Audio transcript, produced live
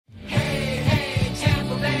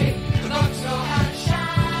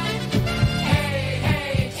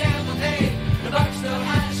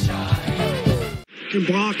can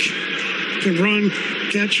block, can run,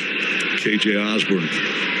 catch. K.J. Osborne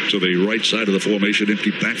to the right side of the formation.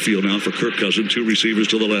 Empty backfield now for Kirk Cousins. Two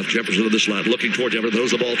receivers to the left. Jefferson in the slot, looking toward Jefferson.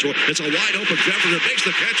 Throws the ball toward. It's a wide open Jefferson. Makes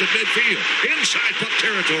the catch at midfield. Inside Buck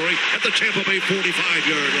territory at the Tampa Bay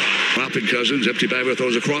 45-yard line. Dropping Cousins. Empty backfield.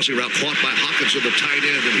 Throws a crossing route. Caught by Hawkinson, the tight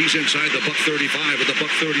end. And he's inside the Buck 35 at the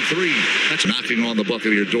Buck 33. That's knocking on the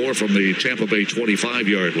Buccaneer door from the Tampa Bay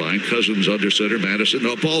 25-yard line. Cousins under center. Madison.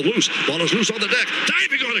 No, ball loose. Ball is loose on the deck.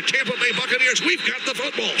 Diving on it. Tampa Bay Buccaneers. We've got the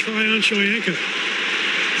football. Tryon Shoyinka.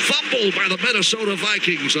 Fumbled by the Minnesota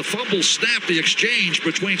Vikings. A fumble snapped the exchange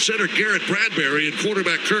between center Garrett Bradbury and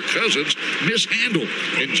quarterback Kirk Cousins. Mishandled.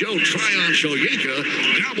 And Joe Tryon Shoyinka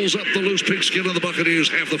gobbles up the loose pigskin of the Buccaneers.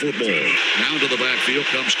 Half the football. Down to the backfield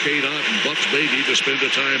comes Cade Otton. Bucks may need to spend a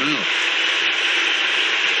timeout.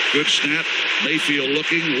 Good snap. Mayfield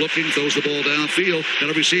looking, throws the ball downfield. And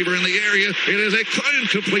a receiver in the area. It is a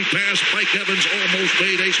incomplete pass. Mike Evans almost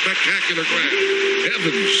made a spectacular grab.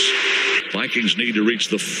 Evans. Vikings need to reach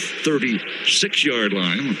the 36-yard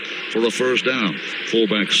line for a first down.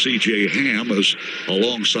 Fullback C.J. Ham is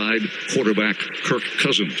alongside quarterback Kirk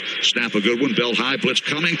Cousins. Snap a good one. Belt high. Blitz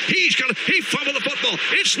coming. He fumbled the football.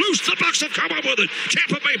 It's loose. The Bucs have come up with it.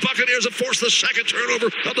 Tampa Bay Buccaneers have forced the second turnover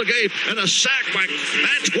of the game. And a sack by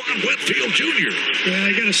Antoine Winfield Jr. Yeah,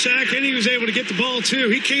 he got a sack, and he was able to get the ball, too.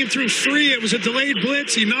 He came through free. It was a delayed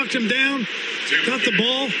blitz. He knocked him down, got the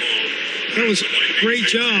ball. That was a great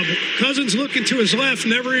job. Cousins looking to his left,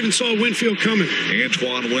 never even saw Winfield coming.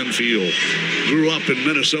 Antoine Winfield grew up in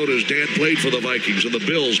Minnesota. His dad played for the Vikings and the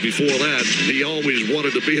Bills before that. He always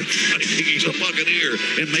wanted to be a Viking. He's a Buccaneer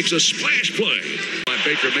and makes a splash play. By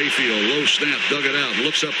Baker Mayfield, low snap, dug it out,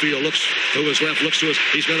 looks upfield, looks to his left, looks to his.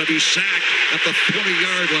 He's going to be sacked at the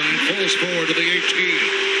 20-yard line, falls forward to the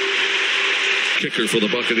 18. Kicker for the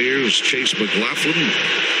Buccaneers, Chase McLaughlin.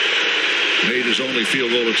 Made his only field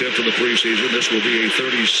goal attempt in the preseason. This will be a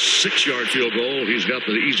 36-yard field goal. He's got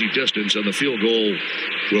the easy distance, and the field goal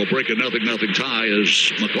will break a 0-0 tie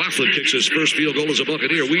as McLaughlin kicks his first field goal as a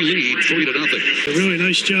Buccaneer. We lead 3-0. A really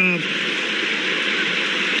nice job.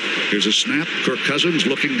 Here's a snap. Kirk Cousins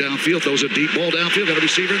looking downfield. Throws a deep ball downfield. Got a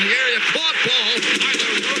receiver in the area. Caught ball by the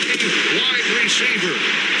rookie wide receiver,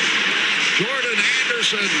 Jordan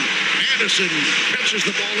Anderson. Anderson catches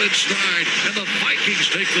the ball in stride, and the Vikings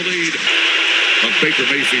take the lead. Of Baker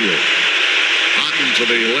Mayfield. Otton to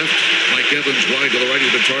the left. Mike Evans wide to the right.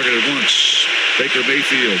 He's been targeted once. Baker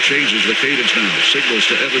Mayfield changes the cadence now. Signals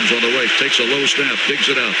to Evans on the right. Takes a low snap. Digs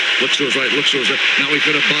it out. Looks to his right. Looks to his left. Now he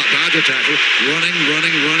could have dodged a tackle. Running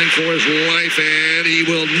for his life, and he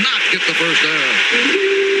will not get the first down.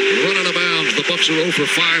 Run out of bounds. The Bucs are 0 for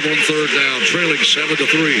 5 on third down, trailing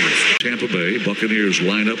 7-3. Tampa Bay Buccaneers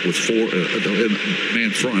line up with four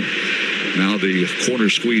man front. Now the corner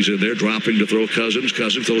squeeze in there, dropping to throw Cousins.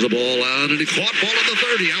 Cousins throws the ball out, and he caught ball at the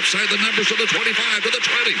 30, outside the numbers of the 25 to the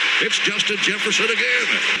 20. It's Justin Jefferson again.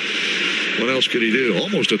 What else could he do?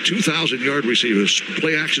 Almost a 2,000-yard receiver.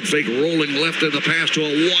 Play action fake, rolling left in the pass to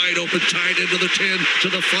a wide open tight end to the 10 to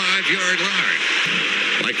the 5-yard line.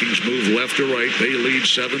 Vikings move left to right. They lead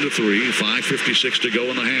 7-3. 5:56 to go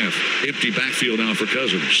in the half. Empty backfield now for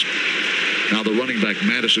Cousins. Now the running back,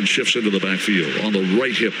 Madison, shifts into the backfield. On the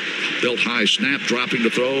right hip, belt high snap, dropping to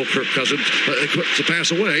throw. Kirk Cousins puts the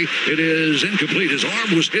pass away. It is incomplete. His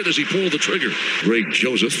arm was hit as he pulled the trigger. Greg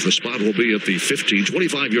Joseph, the spot will be at the 15,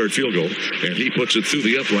 25-yard field goal. And he puts it through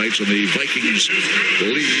the uprights, and the Vikings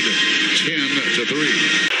lead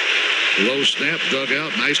 10-3. Low snap, dug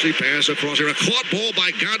out, nicely pass across here. A caught ball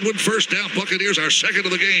by Godwin, first down. Buccaneers are second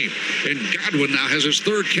of the game. And Godwin now has his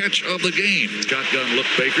third catch of the game. Shotgun look,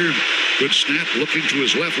 Baker. Good snap, looking to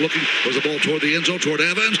his left, looking. Was the ball toward the end zone, toward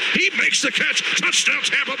Evans. He makes the catch. Touchdown,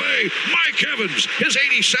 Tampa Bay. Mike Evans, his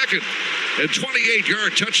 82nd and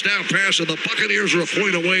 28-yard touchdown pass, and the Buccaneers are a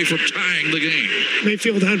point away from tying the game.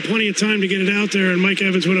 Mayfield had plenty of time to get it out there, and Mike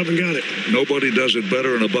Evans went up and got it. Nobody does it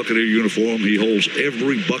better in a Buccaneer uniform. He holds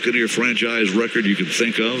every Buccaneer franchise record you can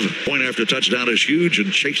think of. Point after touchdown is huge,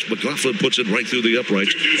 and Chase McLaughlin puts it right through the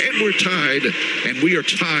uprights. And we're tied, and we are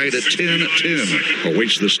tied at 10-10.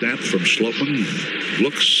 Awaits the snap from Sloatman.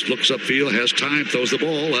 Looks upfield, has time, throws the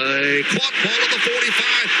ball. A caught ball at the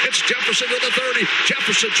 45. It's Jefferson to the 30.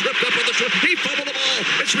 Jefferson tripped up on the trip. He fumbled the ball.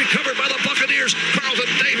 It's recovered by the Buccaneers. Carlton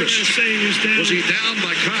Davis. Was he down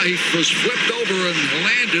by Kai? He was flipped over and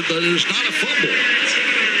landed, but it is not a fumble.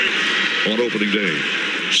 On opening day.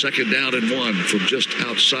 Second down and 1 from just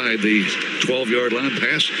outside the 12-yard line.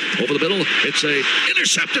 Pass over the middle. It's a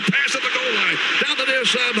intercepted pass at the goal line. Down the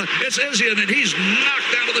It's Izzian, and he's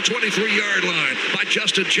knocked down to the 23-yard line by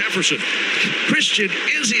Justin Jefferson. Christian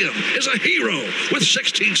Izzian is a hero with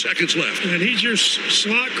 16 seconds left. And he's your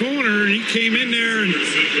slot corner, and he came in there, and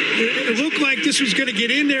it looked like this was going to get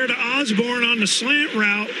in there to Osborne on the slant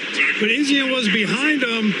route, but Izzian was behind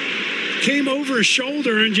him, came over his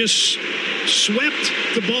shoulder, and just swept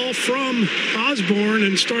the ball from Osborne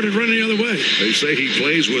and started running the other way. They say he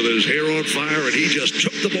plays with his hair on fire, and he just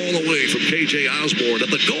took the ball away from K.J. Osborne at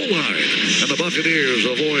the goal line. And the Buccaneers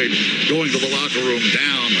avoid going to the locker room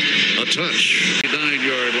down a touch.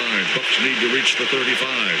 9-yard line. Bucs need to reach the 35.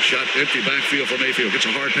 Shot empty backfield for Mayfield. Gets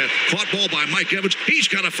a hard pass. Caught ball by Mike Evans. He's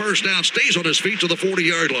got a first down. Stays on his feet to the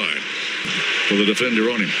 40-yard line. For the defender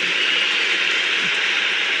on him.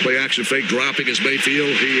 Play action fake dropping as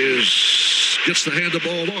Mayfield. Gets the hand the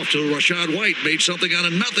ball off to Rashad White. Made something out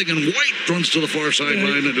of nothing, and White runs to the far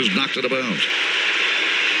sideline and is knocked out of bounds.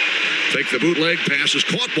 Fake the bootleg. Pass is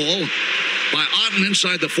caught ball by Otten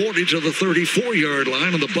inside the 40 to the 34-yard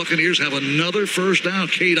line, and the Buccaneers have another first down.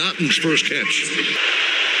 Cade Otten's first catch.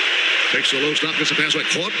 Takes the low stop, gets a pass by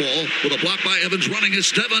caught ball with a block by Evans running.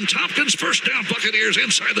 It's Devon Tompkins. First down, Buccaneers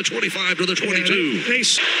inside the 25 to the 22.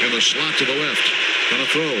 In the slot to the left. Gonna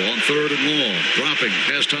throw on third and long. Dropping,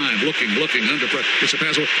 has time, looking, under pressure. Gets a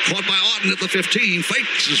pass caught by Otten at the 15.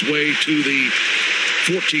 Fakes his way to the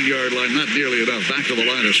 14-yard line. Not nearly enough. Back to the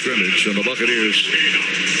line of scrimmage. And the Buccaneers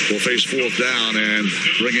will face fourth down and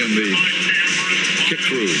bring in the kick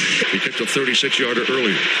crew. He kicked a 36-yarder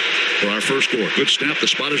earlier for our first score. Good snap. The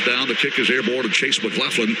spot is down. The kick is airborne, and Chase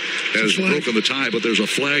McLaughlin has broken the tie, but there's a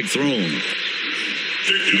flag thrown.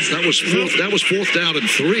 That was fourth down and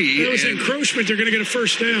 3. That was encroachment. They're going to get a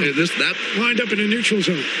first down. That lined up in the neutral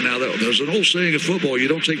zone. Now, there's an old saying in football, you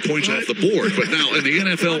don't take points off the board. But now in the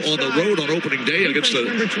NFL on the road on opening day against the...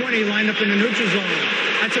 Number 20 lined up in the neutral zone.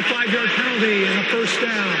 That's a 5-yard penalty and a first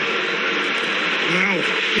down. Wow.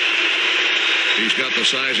 He's got the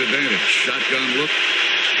size advantage. Shotgun look.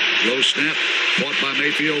 Low snap, caught by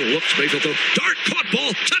Mayfield, looks, Mayfield throw, dart, caught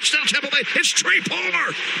ball, touchdown Tampa Bay, it's Trey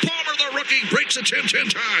Palmer. Palmer, the rookie, breaks a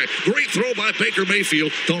 10-10 tie. Great throw by Baker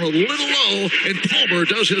Mayfield, thrown a little low, and Palmer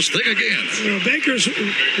does his thing again. Well, Baker's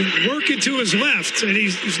working to his left, and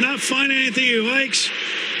he's not finding anything he likes.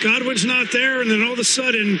 Godwin's not there, and then all of a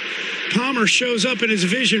sudden, Palmer shows up in his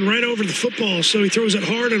vision right over the football, so he throws it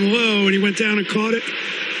hard and low, and he went down and caught it.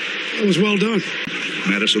 That was well done.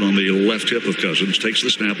 Madison on the left hip of Cousins, takes the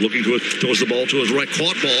snap, looking to it, throws the ball to his right,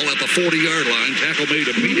 caught ball at the 40-yard line, tackle made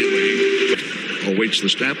immediately. Awaits the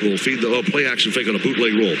snap, will feed the play action fake on a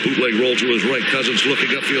bootleg roll. Bootleg roll to his right, Cousins looking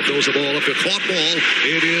upfield, throws the ball upfield, caught ball.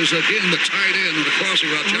 It is again the tight end on the crossing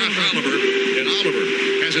route, Josh Oliver, and Oliver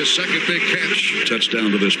has his second big catch. Touchdown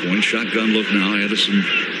to this point, shotgun look now, Madison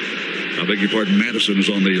is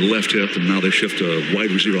on the left hip, and now they shift to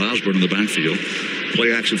wide receiver Osborne in the backfield.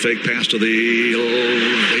 Play action fake pass to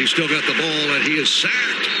he's still got the ball, and he is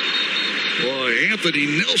sacked. Boy, Anthony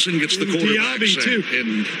Nelson gets the quarterback sack. Too.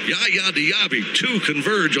 And Yaya Diaby, 2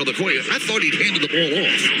 converge on the quarterback. I thought he'd handed the ball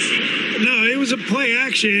off. No, it was a play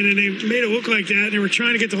action, and they made it look like that. They were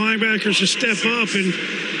trying to get the linebackers to step up, and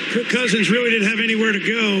Kirk Cousins really didn't have anywhere to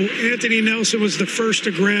go. Anthony Nelson was the first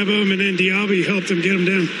to grab him, and then Diaby helped him get him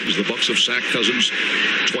down. The Bucs have sacked Cousins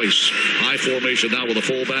twice. High formation now with a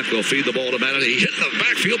fullback. They'll feed the ball to Madden. He hit the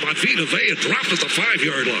backfield by Vita Vea and dropped at the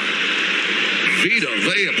 5-yard line. Vita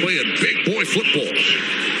Vea playing big boy football.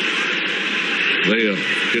 Vea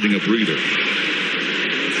getting a breather.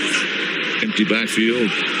 Empty backfield.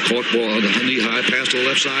 Caught ball on the knee high, pass to the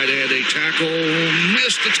left side, and a tackle.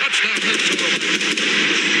 Missed the touchdown.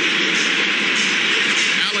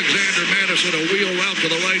 Alexander Madison, a wheel route to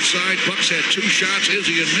the right side. Bucs had 2 shots.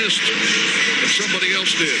 Izzian missed, and somebody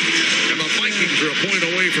else did. And the Vikings are a point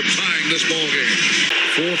away from tying this ball game.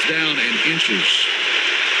 Fourth down and inches.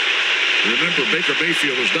 Remember, Baker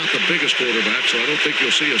Mayfield is not the biggest quarterback, so I don't think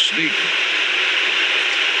you'll see a sneak.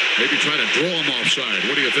 Maybe try to draw him offside.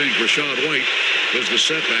 What do you think? Rashad White is the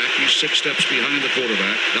setback. He's 6 steps behind the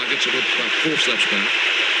quarterback. Now gets it about 4 steps back.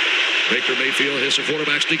 Baker Mayfield hits a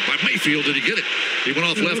quarterback sneak by Mayfield. Did he get it? He went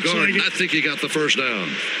off left guard. I think he got the first down.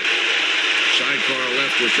 Sidecar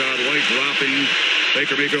left, Rashad White dropping.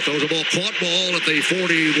 Baker Mayfield throws a ball. Caught ball at the 40.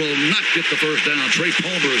 Will not get the first down. Trey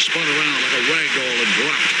Palmer is spun around like a rag doll and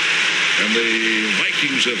dropped. And the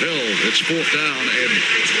Vikings have held. It's fourth down and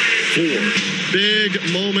 4. Big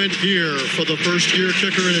moment here for the first-year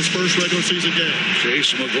kicker in his first regular season game.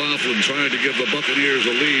 Chase McLaughlin trying to give the Buccaneers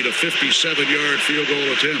a lead, a 57-yard field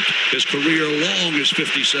goal attempt. His career long is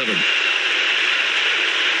 57.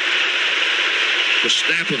 The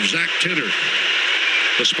snap of Zach Tenner.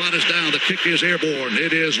 The spot is down. The kick is airborne.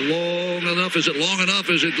 It is long enough. Is it long enough?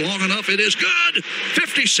 Is it long enough? It is good.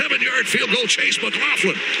 57-yard field goal. Chase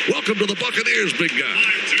McLaughlin. Welcome to the Buccaneers, big guy.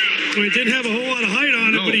 Well, it didn't have a whole lot of height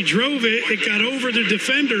on it, but he drove it. It got over the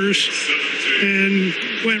defenders and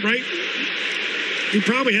went right. He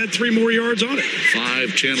probably had 3 more yards on it.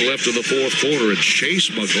 5:10 left in the fourth quarter, and Chase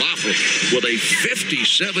McLaughlin with a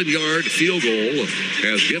 57-yard field goal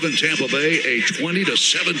has given Tampa Bay a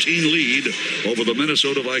 20-17 lead over the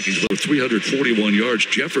Minnesota Vikings with 341 yards.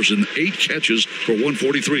 Jefferson 8 catches for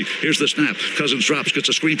 143. Here's the snap. Cousins drops, gets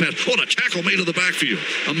a screen pass. Oh, and a tackle made to the backfield.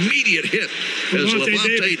 Immediate hit as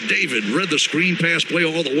Levante David read the screen pass play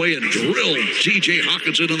all the way and drilled T.J.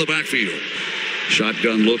 Hawkinson in the backfield.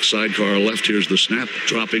 Shotgun look, sidecar left. Here's the snap.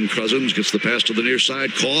 Dropping Cousins, gets the pass to the near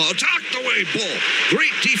side. Call, tucked away ball.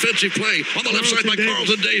 Great defensive play on the left side by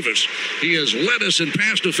Carlton Davis. He has led us in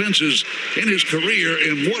pass defenses in his career,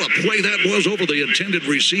 and what a play that was over the intended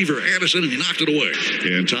receiver, Addison, and he knocked it away.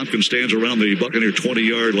 And Tompkins stands around the Buccaneer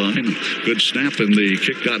 20-yard line. Good snap, and the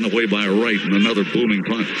kick gotten away by a right, and another booming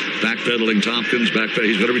punt. Backpedaling Tompkins,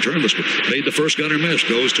 he's going to return this one. Made the first gunner miss,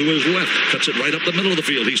 goes to his left, cuts it right up the middle of the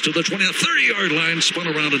field. He's to the 20, 30-yard line. Spun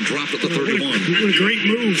around and dropped at the 31. What a great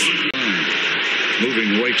move.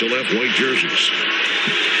 Moving right to left, white jerseys.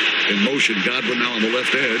 In motion, Godwin now on the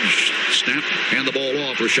left edge. Snap, hand the ball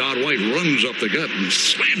off. Rashad White runs up the gut and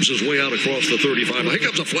slams his way out across the 35. Here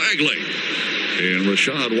comes a flag late. And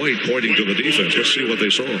Rashad White pointing to the defense. Let's see what they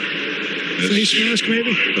saw. Face mask, maybe?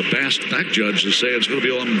 The back judge is saying it's going to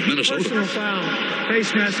be on Minnesota. Personal foul. Face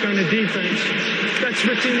mask on the defense. That's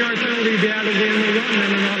 15-yard penalty to be out of the end of the run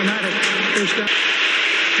and an automatic first down.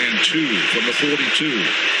 And 2 from the 42.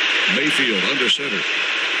 Mayfield under center.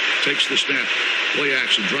 Takes the snap. Play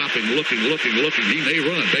action, dropping, looking. He may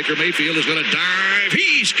run. Baker Mayfield is going to dive.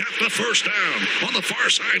 He's got the first down on the far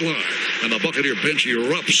sideline. And the Buccaneer bench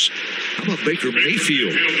erupts. How about Baker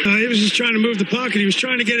Mayfield? He was just trying to move the pocket. He was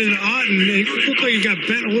trying to get into Otten. It looked like he got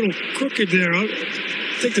bent a little crooked there. I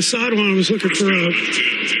think the sideline was looking for a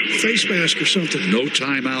face mask or something. No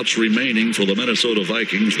timeouts remaining for the Minnesota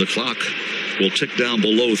Vikings. The clock will tick down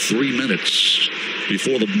below 3 minutes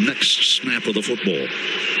before the next snap of the football.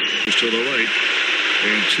 To the right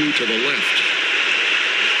and 2 to the left.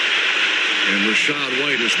 And Rashad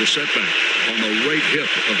White is the setback on the right hip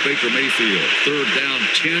of Baker Mayfield. 3rd down,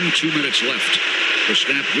 10, 2 minutes left. The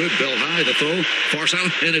snap good, bell high, the throw, far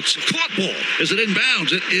side, and it's caught ball. Is it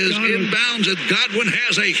inbounds? It is inbounds, and Godwin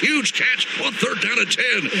has a huge catch on 3rd down and 10.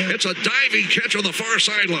 Yeah. It's a diving catch on the far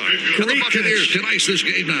sideline. And the Buccaneers can ice this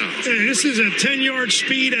game now. Yeah, this is a 10-yard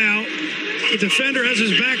speed out. The defender has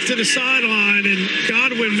his back to the sideline, and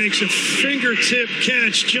Godwin makes a fingertip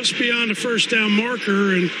catch just beyond the first down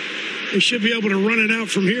marker, and they should be able to run it out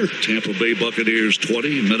from here. Tampa Bay Buccaneers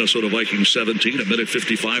 20, Minnesota Vikings 17, a minute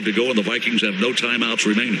 55 to go, and the Vikings have no timeouts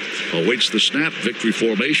remaining. Awaits the snap, victory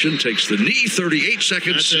formation, takes the knee, 38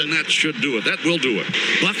 seconds, and that should do it. That will do it.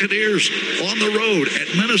 Buccaneers on the road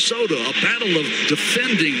at Minnesota, a battle of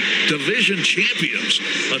defending division champions,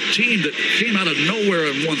 a team that came out of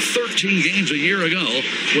nowhere and won 13 games a year ago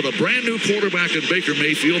with a brand new quarterback in Baker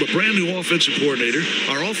Mayfield, a brand new offensive coordinator.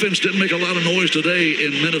 Our offense didn't make a lot of noise today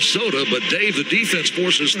in Minnesota, but Dave, the defense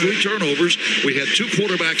forces 3 turnovers. We had 2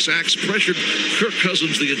 quarterback sacks, pressured Kirk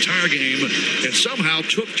Cousins the entire game, and somehow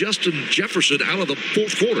took Justin Jefferson out of the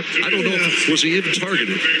fourth quarter. I don't know, was he even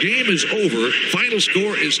targeted? Game is over. Final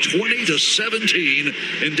score is 20-17.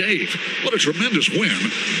 And Dave, what a tremendous win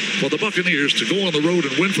for the Buccaneers to go on the road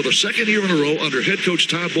and win for the 2nd year in a row under head coach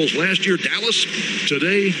Todd Bowles. Last year, Dallas.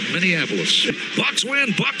 Today, Minneapolis. Bucs win.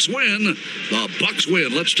 The Bucs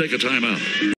win. Let's take a timeout.